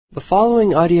The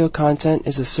following audio content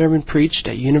is a sermon preached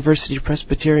at University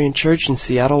Presbyterian Church in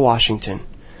Seattle, Washington.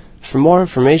 For more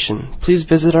information, please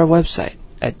visit our website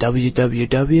at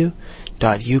www.upc.org.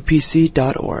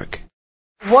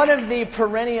 One of the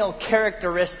perennial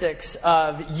characteristics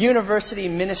of University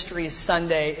Ministries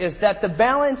Sunday is that the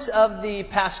balance of the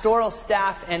pastoral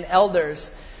staff and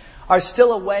elders are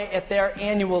still away at their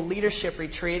annual leadership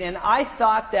retreat, and I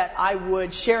thought that I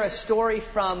would share a story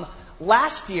from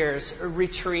last year's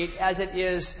retreat, as it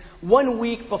is 1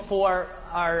 week before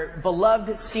our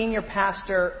beloved senior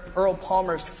pastor Earl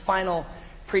Palmer's final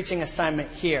preaching assignment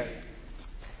here.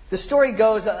 The story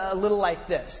goes a little like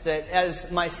this, that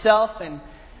as myself and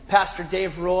Pastor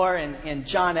Dave Rohr and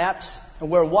John Epps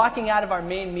were walking out of our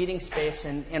main meeting space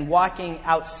and walking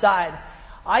outside,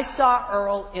 I saw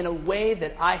Earl in a way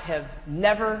that I have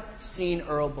never seen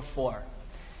Earl before.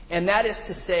 And that is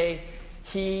to say,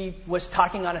 he was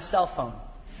talking on a cell phone.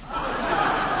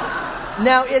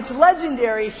 Now, it's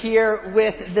legendary here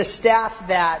with the staff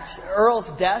that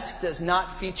Earl's desk does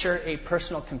not feature a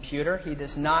personal computer. He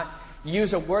does not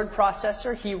use a word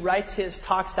processor. He writes his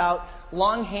talks out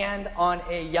longhand on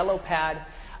a yellow pad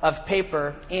of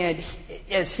paper. And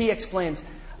as he explains,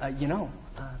 you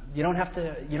don't have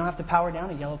to power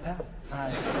down a yellow pad.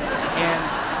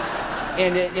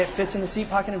 And it fits in the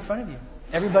seat pocket in front of you.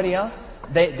 Everybody else,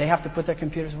 they have to put their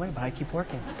computers away, but I keep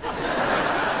working.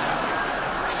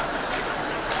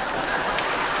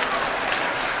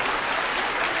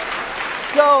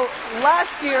 So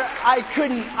last year I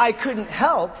couldn't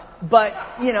help but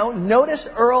notice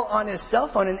Earl on his cell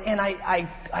phone, and I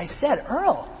said,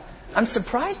 Earl, I'm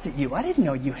surprised at you. I didn't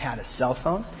know you had a cell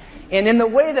phone. And in the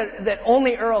way that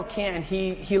only Earl can,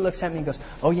 he looks at me and goes,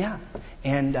 oh yeah,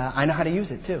 and I know how to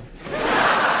use it too.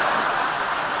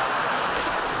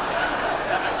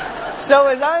 So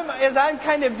as I'm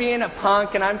kind of being a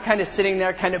punk, and I'm kind of sitting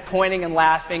there kind of pointing and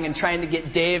laughing and trying to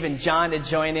get Dave and John to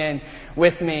join in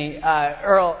with me,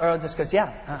 Earl just goes,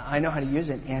 yeah, I know how to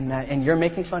use it, and you're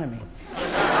making fun of me.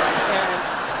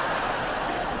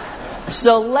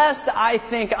 So lest I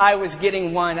think I was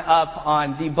getting one up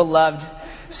on the beloved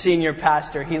senior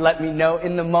pastor, he let me know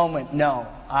in the moment, no,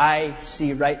 I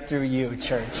see right through you,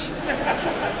 church.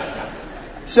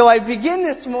 So I begin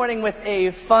this morning with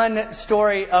a fun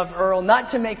story of Earl, not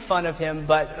to make fun of him,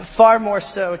 but far more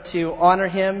so to honor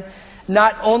him.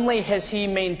 Not only has he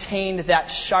maintained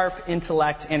that sharp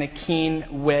intellect and a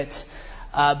keen wit,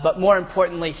 but more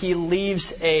importantly, he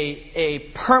leaves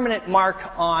a permanent mark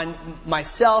on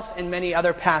myself and many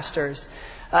other pastors,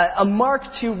 a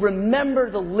mark to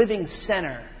remember the living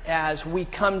center as we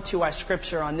come to our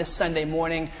scripture on this Sunday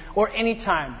morning or any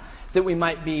time that we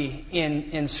might be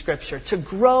in Scripture, to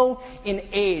grow in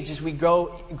age as we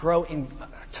grow in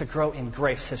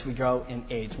grace as we grow in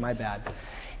age. My bad,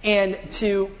 and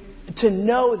to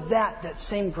know that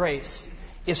same grace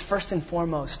is first and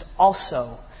foremost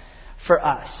also for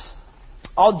us.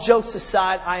 All jokes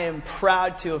aside, I am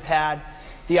proud to have had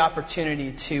the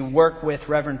opportunity to work with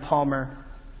Reverend Palmer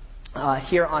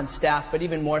here on staff, but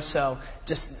even more so,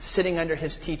 just sitting under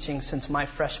his teaching since my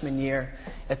freshman year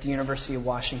at the University of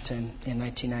Washington in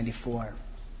 1994.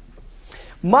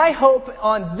 My hope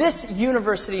on this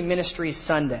University Ministries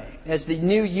Sunday, as the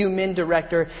new UMin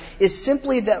director, is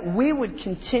simply that we would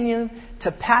continue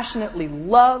to passionately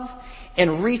love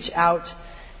and reach out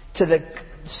to the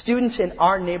students in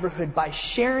our neighborhood by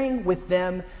sharing with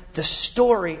them the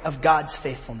story of God's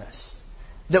faithfulness.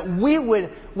 That we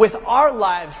would, with our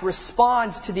lives,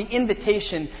 respond to the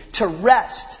invitation to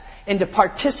rest and to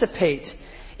participate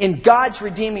in God's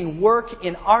redeeming work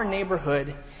in our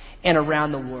neighborhood and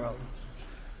around the world.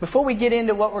 Before we get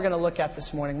into what we're going to look at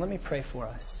this morning, let me pray for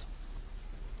us.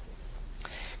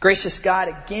 Gracious God,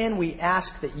 again, we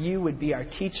ask that you would be our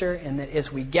teacher, and that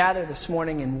as we gather this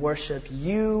morning in worship,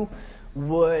 you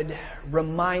would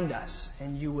remind us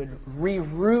and you would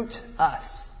reroot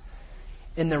us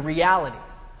in the reality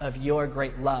of your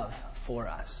great love for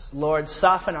us. Lord,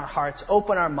 soften our hearts,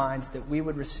 open our minds, that we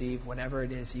would receive whatever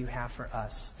it is you have for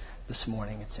us this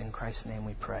morning. It's in Christ's name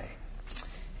we pray.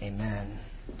 Amen.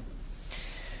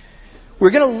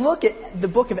 We're going to look at the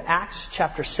book of Acts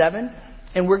chapter 7,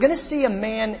 and we're going to see a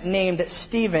man named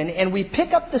Stephen, and we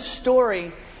pick up the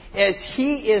story as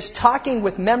he is talking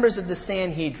with members of the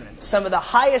Sanhedrin, some of the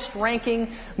highest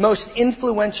ranking, most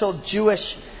influential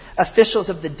Jewish officials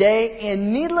of the day,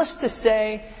 and needless to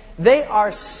say, they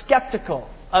are skeptical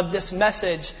of this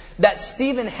message that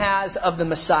Stephen has of the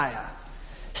Messiah.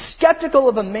 Skeptical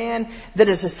of a man that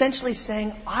is essentially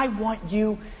saying, I want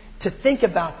you to think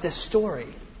about this story,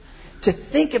 to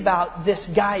think about this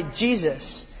guy,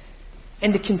 Jesus,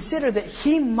 and to consider that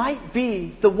he might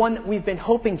be the one that we've been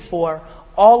hoping for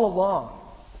all along.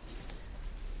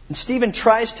 And Stephen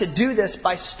tries to do this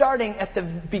by starting at the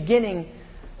beginning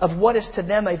of what is to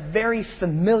them a very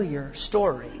familiar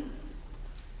story.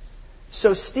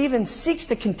 So Stephen seeks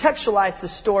to contextualize the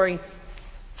story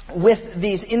with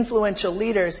these influential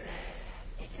leaders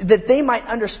that they might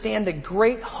understand the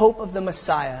great hope of the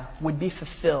Messiah would be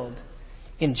fulfilled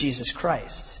in Jesus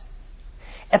Christ.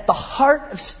 At the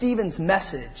heart of Stephen's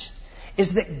message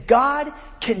is that God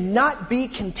cannot be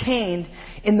contained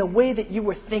in the way that you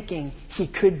were thinking he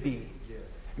could be.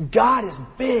 God is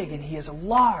big and he is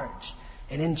large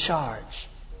and in charge.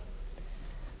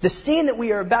 The scene that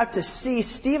we are about to see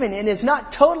Stephen in is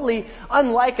not totally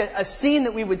unlike a scene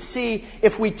that we would see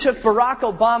if we took Barack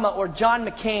Obama or John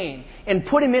McCain and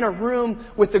put him in a room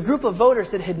with a group of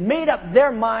voters that had made up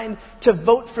their mind to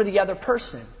vote for the other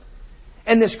person.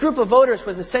 And this group of voters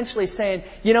was essentially saying,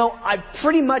 I've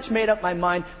pretty much made up my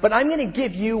mind, but I'm going to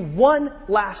give you one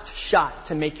last shot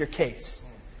to make your case.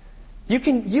 You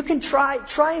can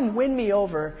try and win me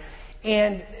over.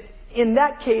 And in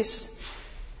that case,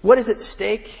 what is at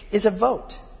stake is a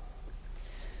vote.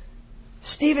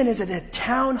 Stephen is at a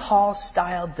town hall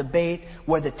style debate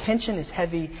where the tension is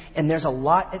heavy and there's a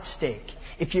lot at stake.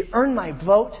 If you earn my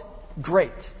vote,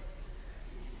 great.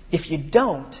 If you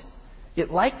don't,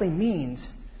 it likely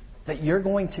means that you're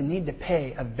going to need to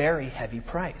pay a very heavy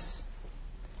price.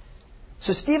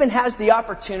 So Stephen has the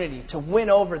opportunity to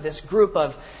win over this group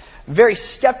of very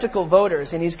skeptical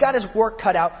voters, and he's got his work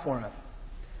cut out for him.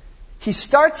 He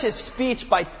starts his speech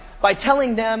by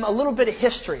telling them a little bit of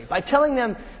history, by telling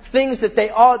them things that they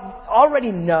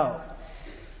already know.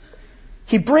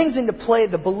 He brings into play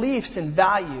the beliefs and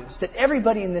values that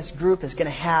everybody in this group is going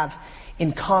to have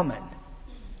in common.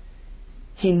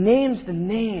 He names the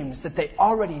names that they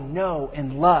already know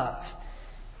and love.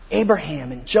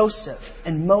 Abraham and Joseph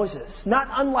and Moses. Not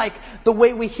unlike the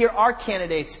way we hear our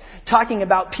candidates talking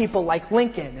about people like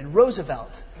Lincoln and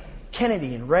Roosevelt,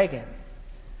 Kennedy and Reagan.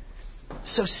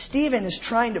 So Stephen is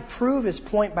trying to prove his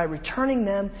point by returning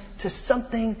them to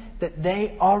something that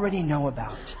they already know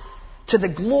about. To the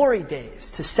glory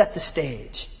days, to set the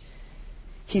stage.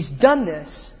 He's done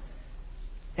this,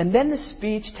 and then the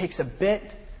speech takes a bit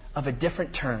of a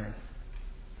different turn.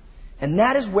 And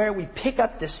that is where we pick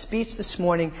up this speech this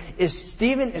morning, is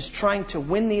Stephen is trying to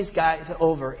win these guys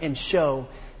over and show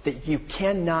that you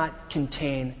cannot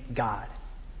contain God.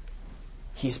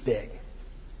 He's big.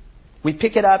 We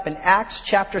pick it up in Acts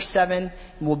chapter 7,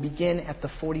 and we'll begin at the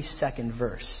 42nd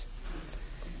verse. It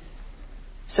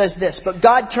says this, "But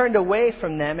God turned away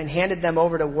from them and handed them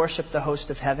over to worship the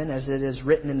host of heaven, as it is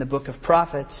written in the book of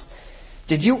prophets.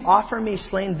 Did you offer me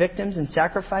slain victims and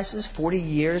sacrifices 40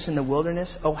 years in the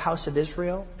wilderness, O house of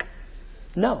Israel?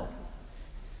 No.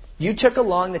 You took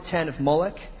along the tent of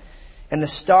Moloch and the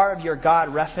star of your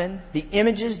god Rephan, the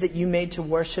images that you made to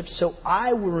worship, so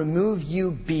I will remove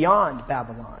you beyond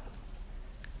Babylon.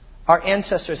 Our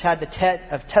ancestors had the tent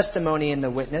of testimony in the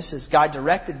witness, as God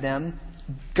directed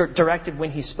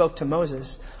when he spoke to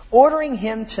Moses, ordering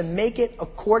him to make it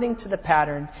according to the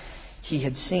pattern he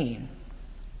had seen.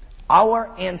 Our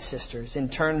ancestors, in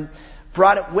turn,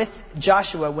 brought it with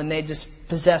Joshua when they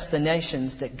dispossessed the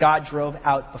nations that God drove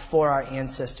out before our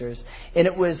ancestors. And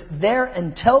it was there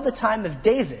until the time of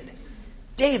David,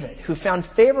 who found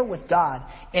favor with God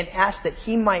and asked that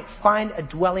he might find a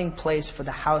dwelling place for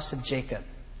the house of Jacob.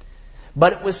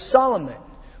 But it was Solomon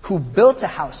who built a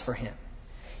house for him.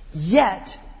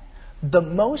 Yet the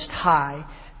Most High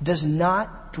does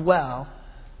not dwell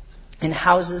in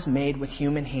houses made with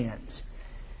human hands.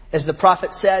 As the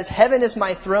prophet says, heaven is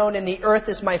my throne and the earth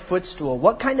is my footstool.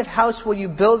 What kind of house will you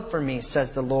build for me,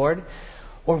 says the Lord?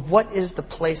 Or what is the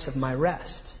place of my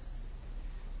rest?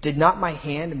 Did not my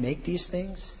hand make these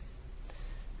things?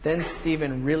 Then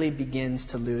Stephen really begins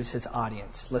to lose his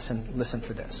audience. Listen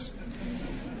for this.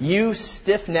 You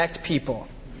stiff-necked people,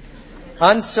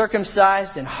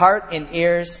 uncircumcised in heart and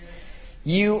ears,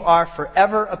 you are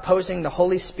forever opposing the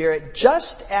Holy Spirit,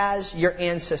 just as your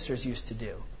ancestors used to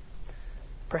do.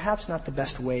 Perhaps not the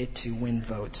best way to win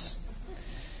votes.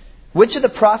 Which of the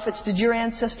prophets did your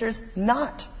ancestors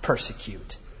not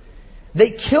persecute? They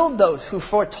killed those who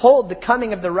foretold the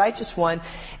coming of the righteous one,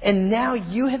 and now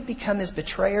you have become his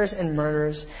betrayers and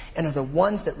murderers, and are the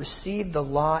ones that received the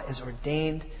law as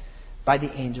ordained by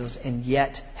the angels, and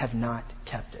yet have not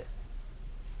kept it.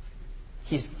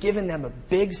 He's given them a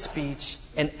big speech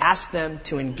and asked them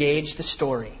to engage the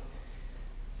story.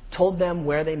 Told them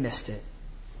where they missed it.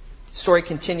 The story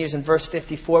continues in verse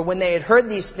 54. When they had heard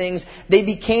these things, they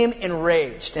became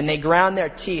enraged, and they ground their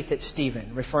teeth at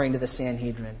Stephen, referring to the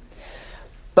Sanhedrin.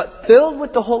 But filled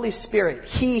with the Holy Spirit,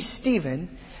 he,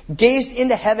 Stephen, gazed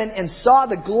into heaven and saw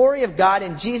the glory of God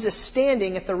and Jesus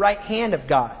standing at the right hand of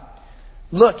God.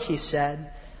 Look, he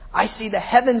said, I see the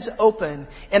heavens open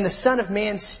and the Son of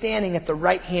Man standing at the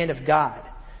right hand of God.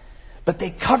 But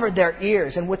they covered their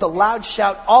ears, and with a loud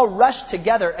shout all rushed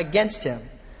together against him.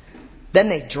 Then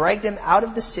they dragged him out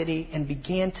of the city and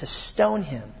began to stone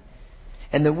him.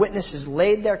 And the witnesses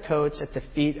laid their coats at the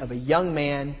feet of a young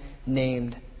man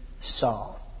named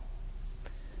Saul.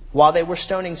 While they were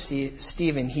stoning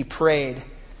Stephen, he prayed,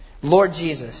 Lord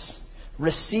Jesus,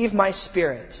 receive my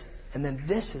spirit. And then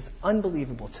this is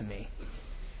unbelievable to me.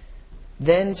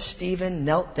 Then Stephen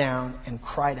knelt down and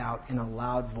cried out in a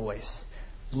loud voice,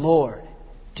 Lord,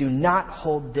 do not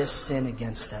hold this sin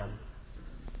against them.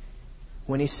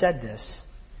 When he said this,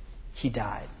 he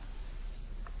died.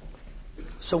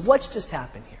 So what's just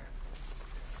happened here?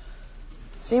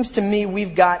 Seems to me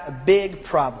we've got a big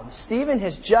problem. Stephen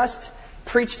has just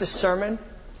preached a sermon,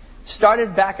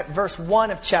 started back at verse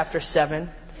 1 of chapter 7.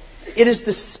 It is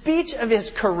the speech of his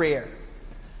career,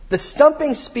 the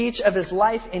stumping speech of his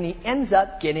life, and he ends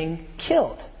up getting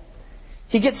killed.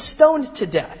 He gets stoned to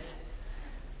death.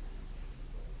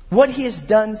 What he has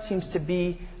done seems to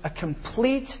be a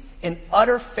complete and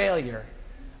utter failure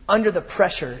under the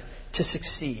pressure to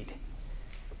succeed.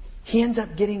 He ends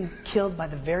up getting killed by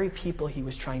the very people he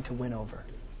was trying to win over.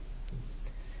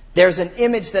 There's an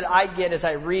image that I get as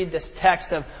I read this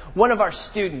text of one of our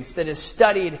students that has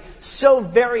studied so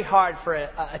very hard for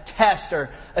a test or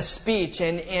a speech,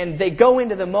 and they go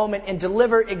into the moment and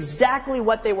deliver exactly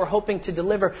what they were hoping to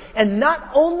deliver. And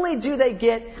not only do they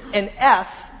get an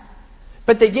F,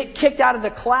 but they get kicked out of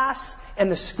the class and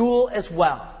the school as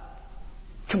well.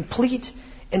 Complete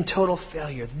and total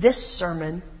failure. This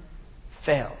sermon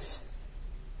fails.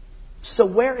 So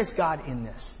where is God in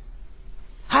this?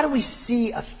 How do we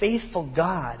see a faithful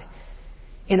God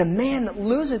in a man that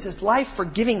loses his life for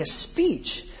giving a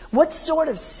speech? What sort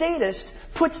of sadist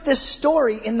puts this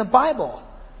story in the Bible?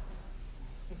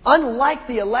 Unlike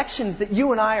the elections that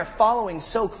you and I are following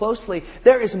so closely,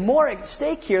 there is more at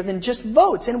stake here than just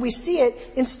votes. And we see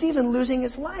it in Stephen losing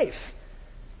his life.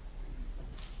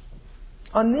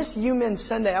 On this U-Men's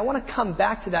Sunday, I want to come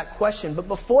back to that question. But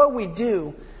before we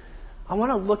do, I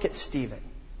want to look at Stephen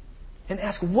and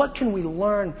ask, what can we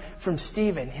learn from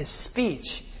Stephen, his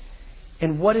speech,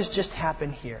 and what has just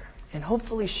happened here? And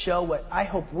hopefully show what I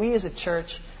hope we as a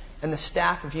church and the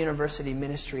staff of University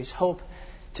Ministries hope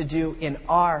to do in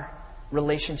our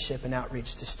relationship and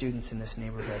outreach to students in this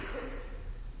neighborhood.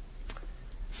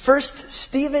 First,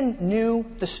 Stephen knew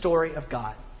the story of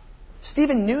God.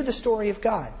 Stephen knew the story of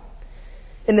God.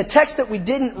 In the text that we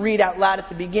didn't read out loud at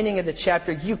the beginning of the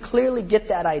chapter, you clearly get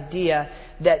that idea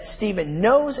that Stephen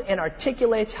knows and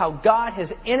articulates how God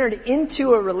has entered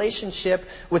into a relationship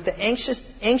with the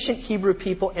ancient Hebrew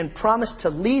people and promised to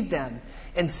lead them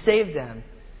and save them,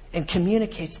 and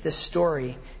communicates this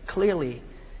story clearly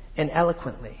and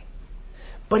eloquently.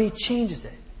 But he changes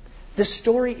it. The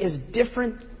story is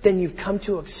different than you've come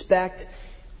to expect.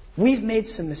 We've made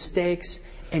some mistakes,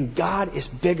 and God is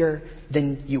bigger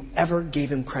than you ever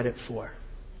gave him credit for.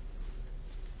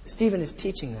 Stephen is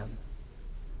teaching them.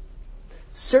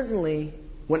 Certainly,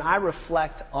 when I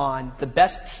reflect on the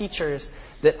best teachers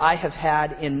that I have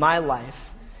had in my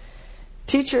life,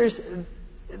 teachers,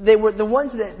 they were the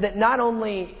ones that not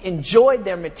only enjoyed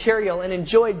their material and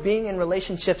enjoyed being in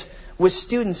relationships with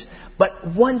students, but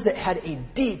ones that had a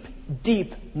deep,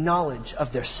 deep knowledge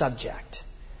of their subject.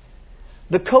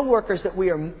 The co-workers that we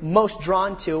are most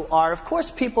drawn to are, of course,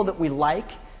 people that we like,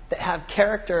 that have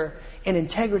character and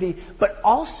integrity, but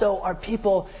also are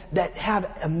people that have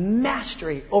a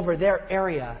mastery over their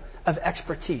area of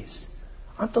expertise.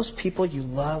 Aren't those people you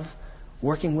love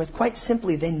working with? Quite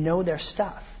simply, they know their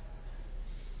stuff.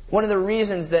 One of the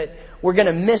reasons that we're going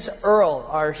to miss Earl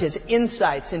are his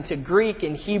insights into Greek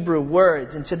and Hebrew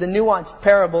words, into the nuanced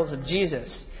parables of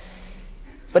Jesus.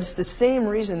 But it's the same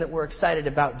reason that we're excited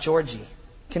about Georgie.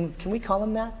 Can we call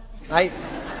him that?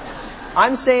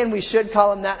 I'm saying we should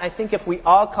call him that. I think if we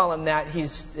all call him that,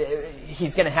 he's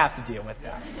going to have to deal with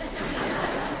that.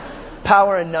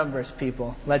 Power in numbers,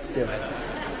 people. Let's do it.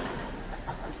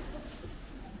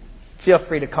 Feel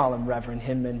free to call him Reverend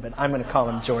Hinman, but I'm going to call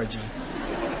him Georgie.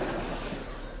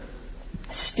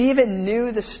 Stephen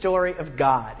knew the story of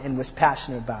God and was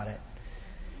passionate about it.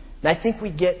 And I think we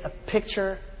get a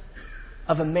picture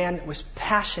of a man that was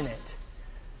passionate,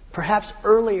 perhaps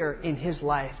earlier in his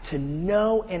life, to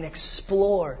know and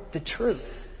explore the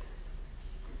truth.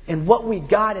 And what we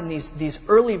got in these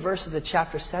early verses of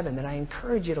chapter 7 that I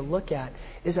encourage you to look at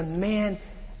is a man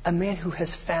who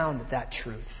has found that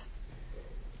truth.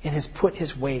 and has put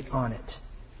his weight on it.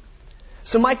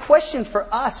 So my question for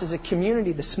us as a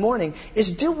community this morning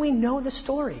is, do we know the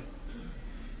story?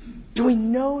 Do we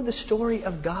know the story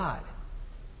of God?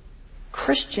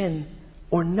 Christian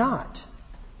or not?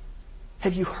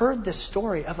 Have you heard the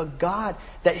story of a God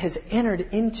that has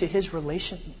entered into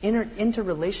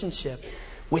relationship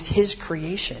with his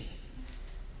creation?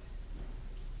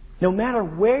 No matter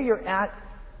where you're at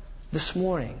this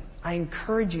morning, I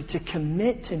encourage you to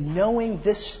commit to knowing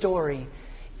this story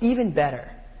even better.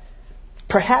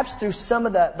 Perhaps through some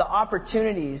of the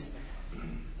opportunities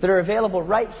that are available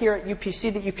right here at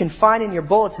UPC that you can find in your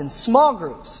bulletin. Small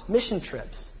groups, mission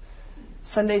trips,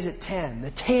 Sundays at 10,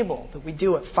 the table that we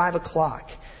do at 5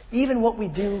 o'clock, even what we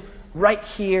do right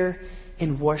here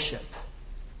in worship.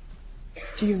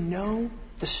 Do you know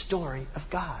the story of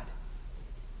God?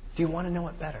 Do you want to know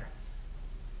it better?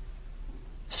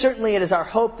 Certainly it is our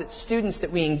hope that students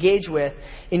that we engage with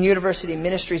in university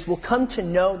ministries will come to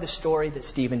know the story that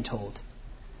Stephen told.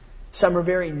 Some are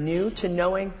very new to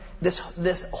knowing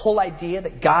this whole idea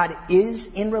that God is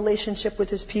in relationship with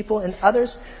his people, and other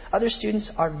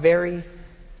students are very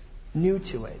new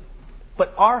to it.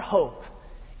 But our hope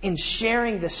in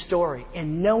sharing this story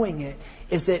and knowing it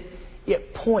is that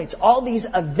it points, all these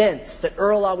events that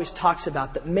Earl always talks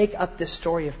about that make up this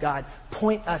story of God,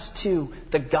 point us to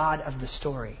the God of the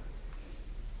story.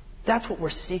 That's what we're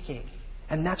seeking,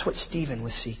 and that's what Stephen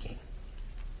was seeking.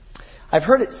 I've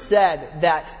heard it said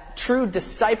that true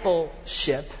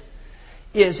discipleship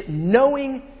is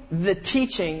knowing the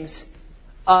teachings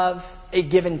of a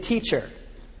given teacher.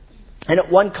 And at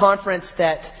one conference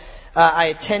that I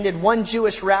attended, one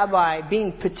Jewish rabbi,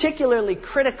 being particularly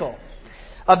critical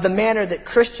of the manner that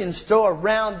Christians throw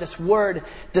around this word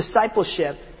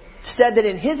discipleship, said that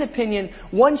in his opinion,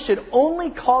 one should only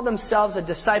call themselves a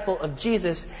disciple of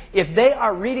Jesus if they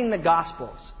are reading the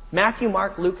Gospels, Matthew,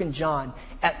 Mark, Luke, and John,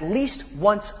 at least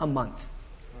once a month.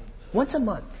 Once a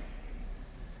month.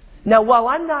 Now, while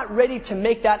I'm not ready to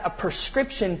make that a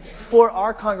prescription for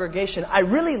our congregation, I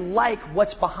really like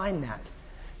what's behind that.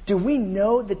 Do we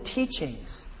know the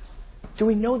teachings? Do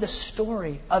we know the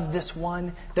story of this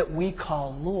one that we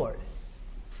call Lord?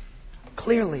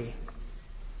 Clearly,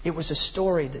 it was a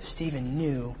story that Stephen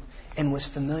knew and was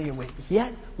familiar with.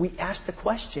 Yet, we ask the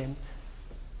question,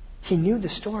 he knew the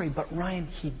story, but Ryan,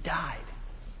 he died.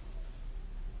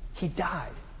 He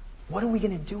died. What are we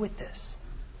going to do with this?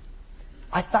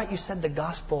 I thought you said the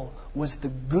gospel was the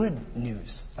good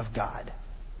news of God.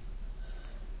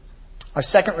 Our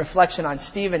second reflection on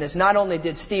Stephen is not only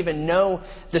did Stephen know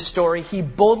the story, he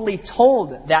boldly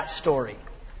told that story.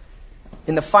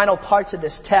 In the final parts of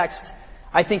this text,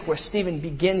 I think where Stephen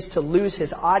begins to lose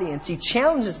his audience, he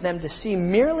challenges them to see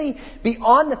merely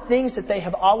beyond the things that they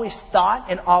have always thought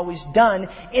and always done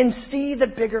and see the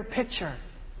bigger picture.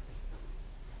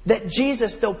 That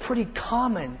Jesus, though pretty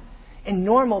common and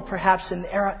normal perhaps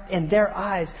in their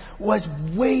eyes, was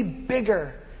way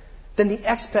bigger than the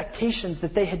expectations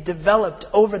that they had developed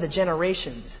over the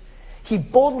generations. He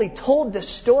boldly told this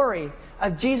story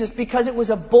of Jesus because it was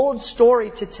a bold story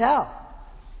to tell.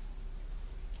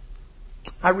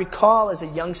 I recall as a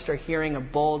youngster hearing a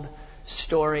bold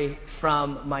story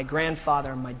from my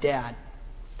grandfather and my dad.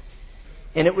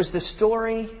 And it was the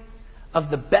story of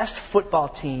the best football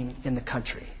team in the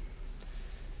country.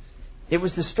 It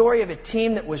was the story of a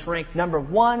team that was ranked number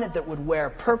 1, that would wear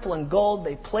purple and gold.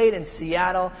 They played in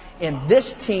Seattle, and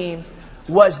this team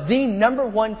was the number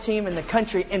 1 team in the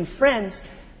country. And friends,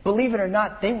 believe it or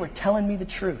not, they were telling me the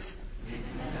truth.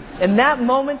 In that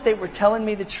moment, they were telling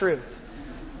me the truth.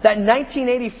 That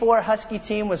 1984 Husky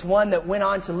team was one that went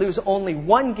on to lose only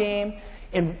 1 game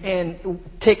and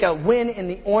take a win in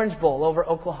the Orange Bowl over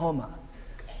Oklahoma.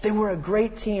 They were a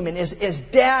great team. And as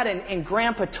Dad and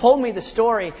Grandpa told me the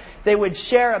story, they would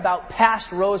share about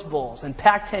past Rose Bowls and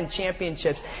Pac-10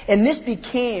 championships. And this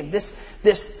became, this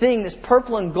thing, this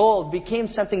purple and gold, became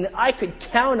something that I could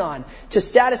count on to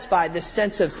satisfy this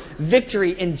sense of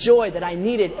victory and joy that I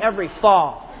needed every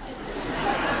fall.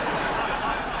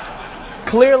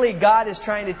 Clearly, God is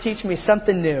trying to teach me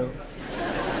something new.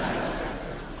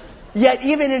 Yet,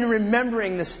 even in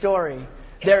remembering the story,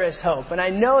 there is hope. And I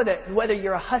know that whether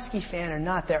you're a Husky fan or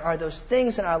not, there are those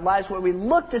things in our lives where we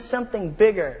look to something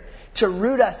bigger to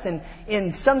root us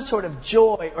in some sort of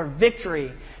joy or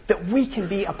victory that we can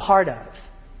be a part of.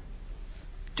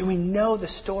 Do we know the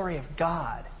story of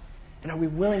God? And are we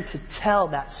willing to tell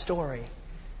that story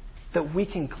that we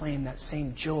can claim that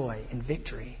same joy and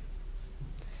victory?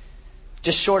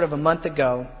 Just short of a month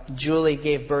ago, Julie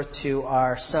gave birth to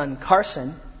our son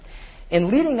Carson. And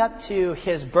leading up to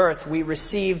his birth, we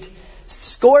received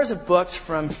scores of books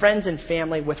from friends and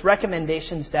family with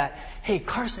recommendations that, hey,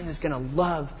 Carson is going to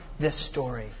love this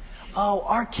story. Oh,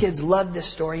 our kids love this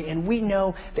story, and we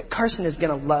know that Carson is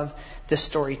going to love this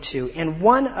story too. And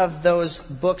one of those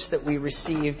books that we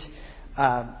received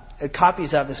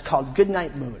copies of is called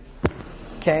Goodnight Moon.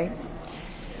 Okay?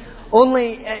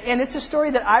 And it's a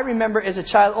story that I remember as a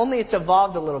child, only it's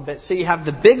evolved a little bit. So you have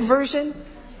the big version,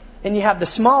 and you have the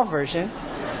small version.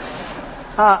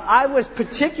 I was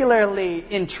particularly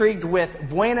intrigued with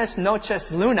Buenas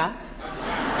Noches Luna,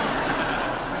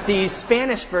 the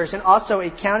Spanish version, also a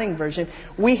counting version.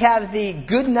 We have the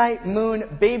Goodnight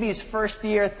Moon Baby's First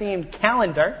Year themed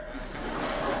calendar,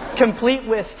 complete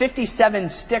with 57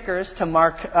 stickers to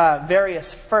mark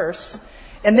various firsts.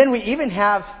 And then we even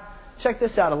have, check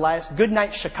this out, Elias,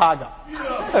 Goodnight Chicago.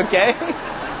 Okay?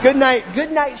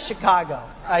 Goodnight Chicago.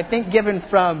 I think given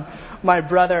from my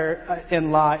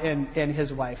brother-in-law and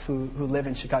his wife who live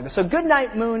in Chicago. So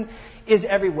Goodnight Moon is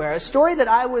everywhere. A story that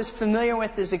I was familiar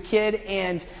with as a kid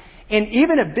and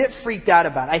even a bit freaked out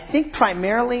about. I think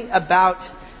primarily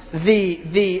about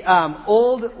the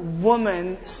old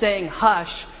woman saying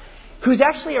hush, who's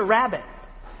actually a rabbit.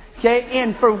 Okay?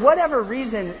 And for whatever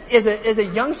reason, as a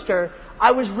youngster,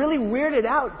 I was really weirded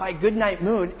out by Goodnight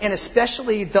Moon, and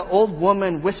especially the old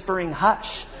woman whispering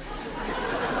hush.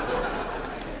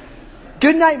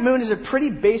 Goodnight Moon is a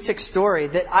pretty basic story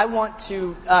that I want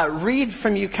to read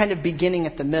from you kind of beginning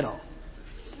at the middle.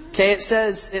 Okay, it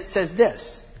says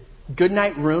this.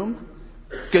 Goodnight room,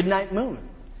 goodnight moon.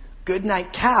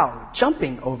 Goodnight cow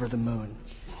jumping over the moon.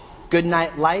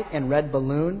 Goodnight light and red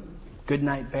balloon.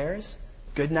 Goodnight bears,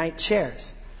 goodnight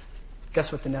chairs.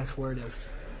 Guess what the next word is?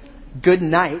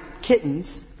 Goodnight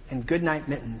kittens and goodnight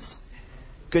mittens.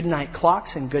 Goodnight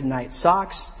clocks and goodnight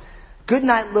socks.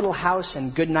 Goodnight little house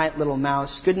and goodnight little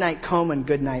mouse. Goodnight comb and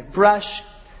goodnight brush.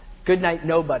 Goodnight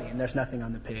nobody, and there's nothing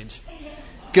on the page.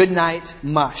 Goodnight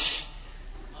mush.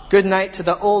 Goodnight to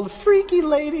the old freaky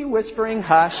lady whispering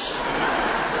hush.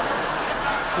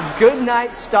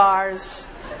 Goodnight stars.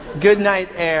 Goodnight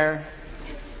air.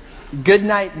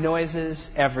 Goodnight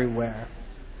noises everywhere.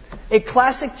 A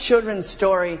classic children's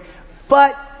story,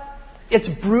 but it's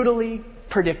brutally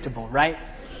predictable, right?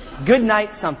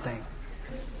 Goodnight something.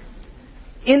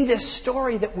 In this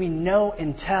story that we know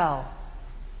and tell,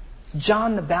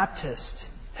 John the Baptist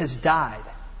has died.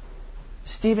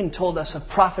 Stephen told us of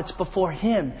prophets before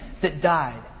him that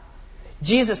died.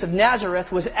 Jesus of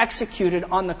Nazareth was executed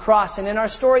on the cross. And in our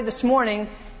story this morning,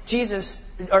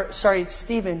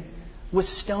 Stephen was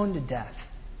stoned to death.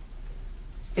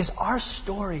 Is our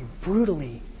story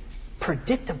brutally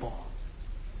predictable?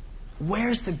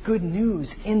 Where's the good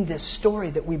news in this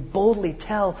story that we boldly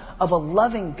tell of a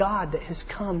loving God that has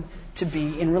come to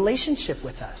be in relationship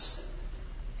with us?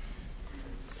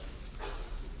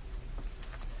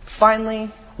 Finally,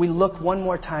 we look one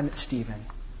more time at Stephen.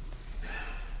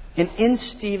 And in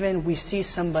Stephen, we see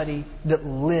somebody that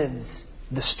lives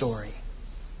the story.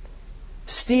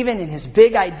 Stephen, in his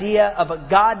big idea of a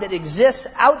God that exists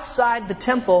outside the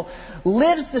temple,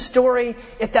 lives the story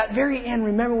at that very end.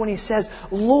 Remember when he says,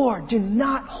 Lord, do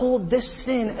not hold this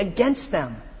sin against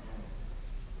them.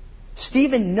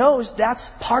 Stephen knows that's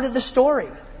part of the story.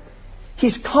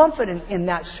 He's confident in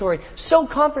that story. So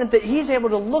confident that he's able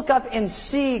to look up and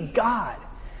see God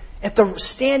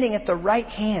standing at the right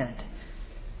hand.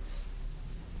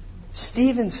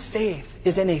 Stephen's faith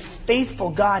is in a faithful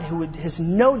God who has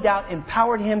no doubt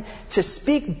empowered him to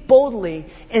speak boldly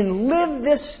and live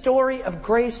this story of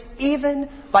grace even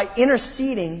by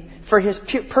interceding for his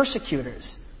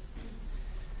persecutors.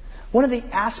 One of the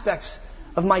aspects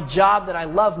of my job that I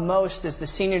love most as the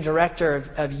senior director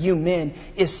of UMin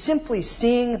is simply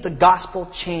seeing the gospel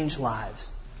change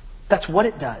lives. That's what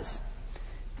it does.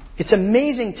 It's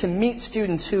amazing to meet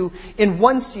students who in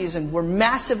one season were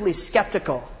massively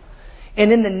skeptical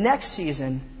and in the next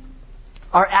season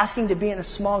are asking to be in a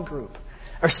small group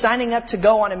or signing up to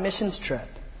go on a missions trip.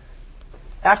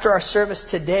 After our service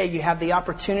today, you have the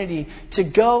opportunity to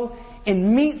go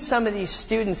and meet some of these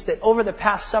students that over the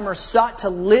past summer sought to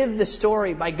live the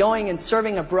story by going and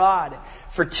serving abroad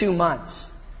for 2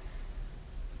 months.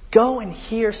 Go and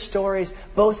hear stories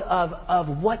both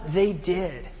of what they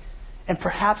did and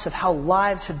perhaps of how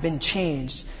lives have been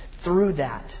changed through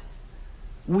that.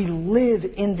 We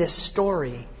live in this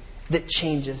story that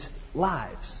changes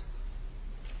lives.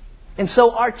 And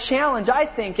so our challenge, I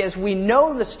think, as we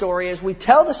know the story, as we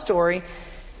tell the story,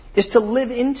 is to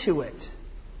live into it.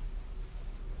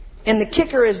 And the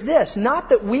kicker is this, not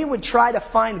that we would try to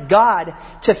find God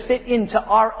to fit into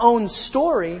our own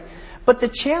story, but the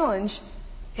challenge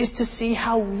is to see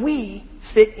how we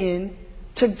fit in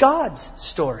to God's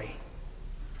story.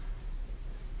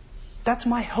 That's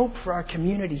my hope for our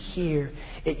community here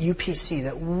at UPC,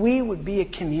 that we would be a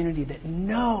community that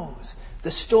knows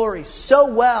the story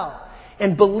so well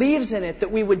and believes in it,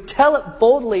 that we would tell it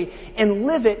boldly and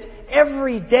live it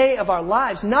every day of our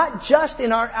lives, not just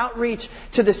in our outreach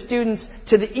to the students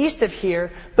to the east of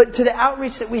here, but to the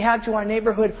outreach that we have to our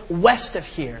neighborhood west of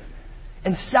here,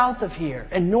 and south of here,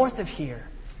 and north of here,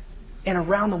 and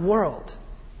around the world.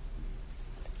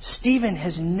 Stephen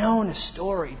has known a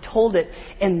story, told it,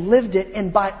 and lived it,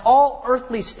 and by all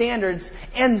earthly standards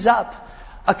ends up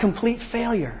a complete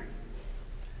failure.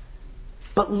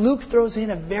 But Luke throws in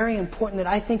a very important that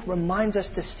I think reminds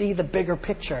us to see the bigger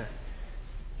picture.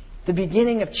 The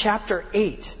beginning of chapter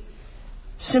 8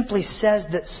 simply says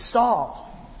that Saul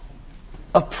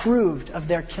approved of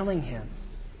their killing him.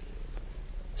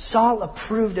 Saul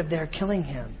approved of their killing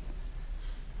him.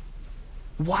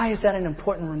 Why is that an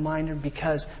important reminder?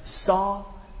 Because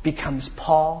Saul becomes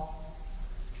Paul,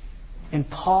 and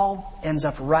Paul ends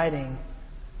up writing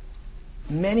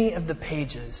many of the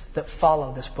pages that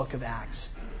follow this book of Acts.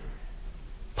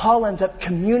 Paul ends up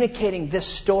communicating this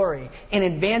story and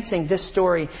advancing this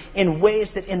story in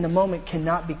ways that in the moment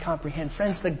cannot be comprehended.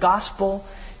 Friends, the gospel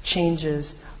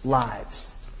changes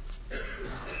lives.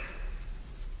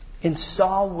 In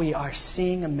Saul, we are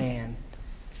seeing a man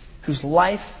whose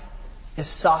life is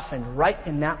softened right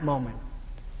in that moment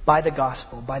by the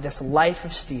gospel, by this life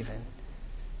of Stephen,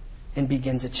 and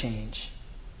begins a change.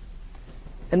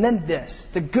 And then this,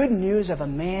 the good news of a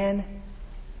man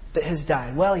that has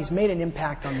died. Well, he's made an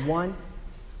impact on one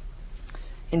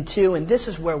and two, and this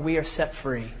is where we are set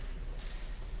free.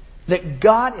 That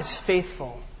God is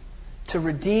faithful to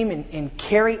redeem and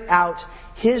carry out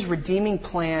His redeeming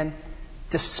plan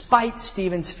despite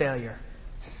Stephen's failure.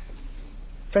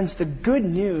 Friends, the good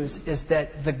news is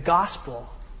that the gospel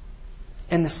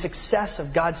and the success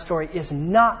of God's story is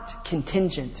not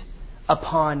contingent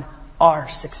upon our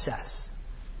success.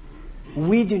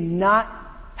 We do not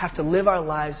have to live our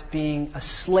lives being a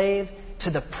slave to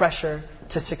the pressure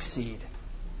to succeed.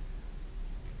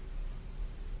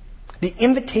 The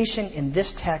invitation in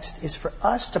this text is for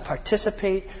us to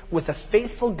participate with a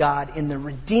faithful God in the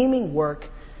redeeming work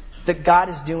that God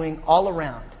is doing all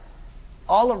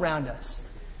around us,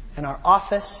 in our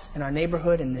office, in our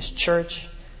neighborhood, in this church,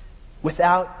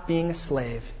 without being a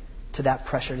slave to that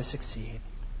pressure to succeed.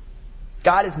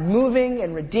 God is moving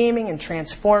and redeeming and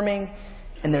transforming,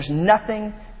 and there's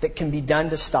nothing that can be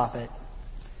done to stop it.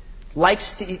 Like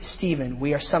Stephen,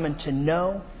 we are summoned to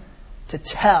know, to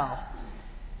tell,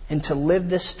 and to live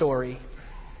this story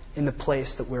in the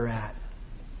place that we're at.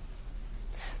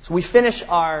 So we finish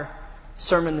our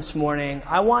sermon this morning.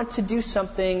 I want to do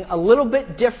something a little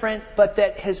bit different, but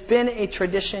that has been a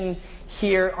tradition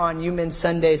here on UMin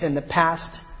Sundays in the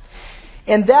past.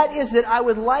 And that is that I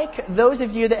would like those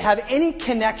of you that have any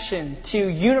connection to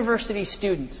university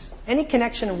students, any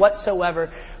connection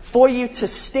whatsoever, for you to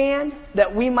stand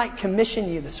that we might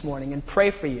commission you this morning and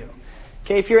pray for you.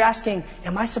 Okay, if you're asking,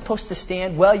 am I supposed to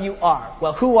stand? Well, you are.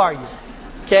 Well, who are you?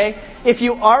 Okay, if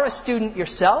you are a student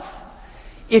yourself,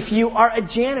 if you are a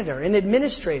janitor, an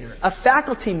administrator, a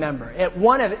faculty member at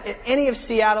any of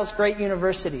Seattle's great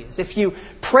universities, if you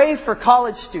pray for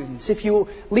college students, if you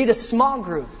lead a small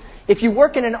group, if you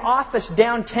work in an office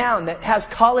downtown that has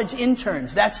college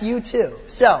interns, that's you too.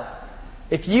 So,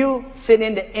 if you fit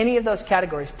into any of those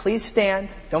categories, please stand.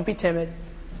 Don't be timid.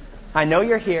 I know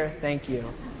you're here. Thank you.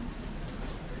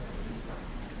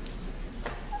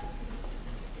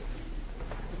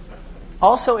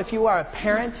 Also, if you are a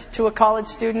parent to a college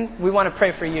student, we want to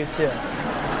pray for you too.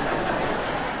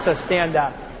 So stand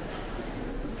up.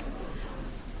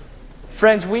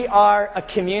 Friends, we are a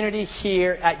community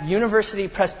here at University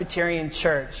Presbyterian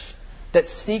Church that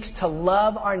seeks to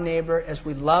love our neighbor as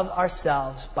we love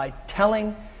ourselves by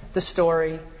telling the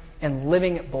story and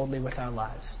living it boldly with our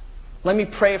lives. Let me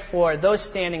pray for those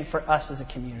standing for us as a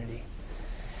community.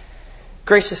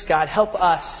 Gracious God, help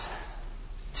us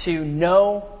to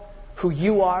know who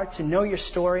you are, to know your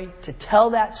story, to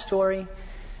tell that story,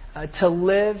 to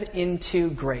live into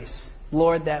grace.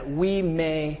 Lord, that we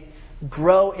may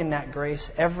grow in that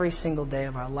grace every single day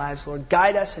of our lives. Lord,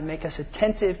 guide us and make us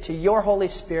attentive to your Holy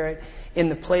Spirit in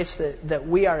the place that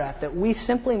we are at, that we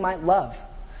simply might love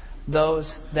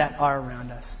those that are around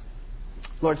us.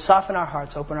 Lord, soften our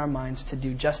hearts, open our minds to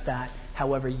do just that,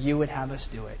 however you would have us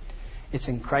do it. It's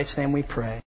in Christ's name we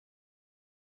pray.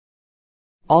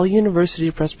 All University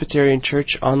Presbyterian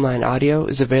Church online audio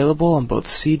is available on both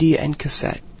CD and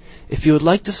cassette. If you would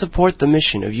like to support the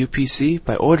mission of UPC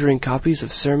by ordering copies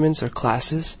of sermons or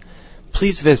classes,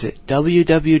 please visit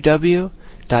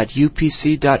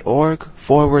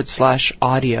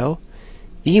www.upc.org/audio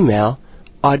Email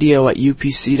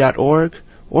audio@upc.org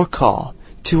or call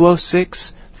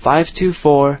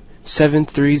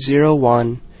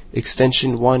 206-524-7301,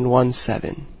 extension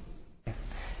 117.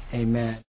 Amen.